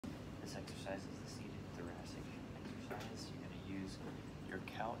This exercise is the seated thoracic exercise. You're going to use your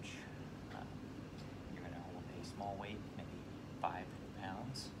couch. You're going to hold a small weight, maybe 5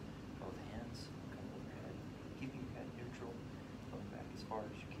 pounds, both hands, come overhead, keeping your head neutral, going back as far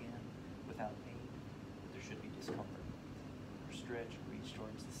as you can without pain. There should be discomfort. Or stretch, reach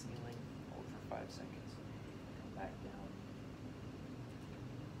towards the ceiling, hold for 5 seconds, come back down.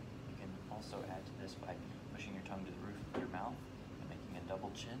 You can also add to this by pushing your tongue to the roof of your mouth and making a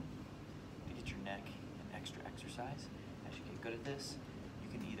double chin to get your neck an extra exercise. As you get good at this, you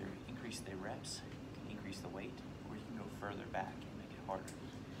can either increase the reps, you can increase the weight, or you can go further back and make it harder.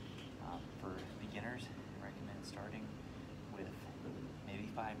 For beginners, I recommend starting with maybe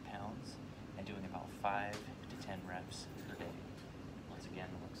 5 pounds and doing about 5 to 10 reps per day. Once again,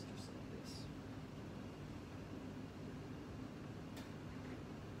 it looks just like this.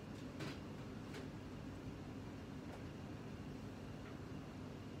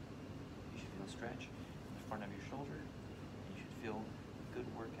 You should feel a stretch in the front of your shoulder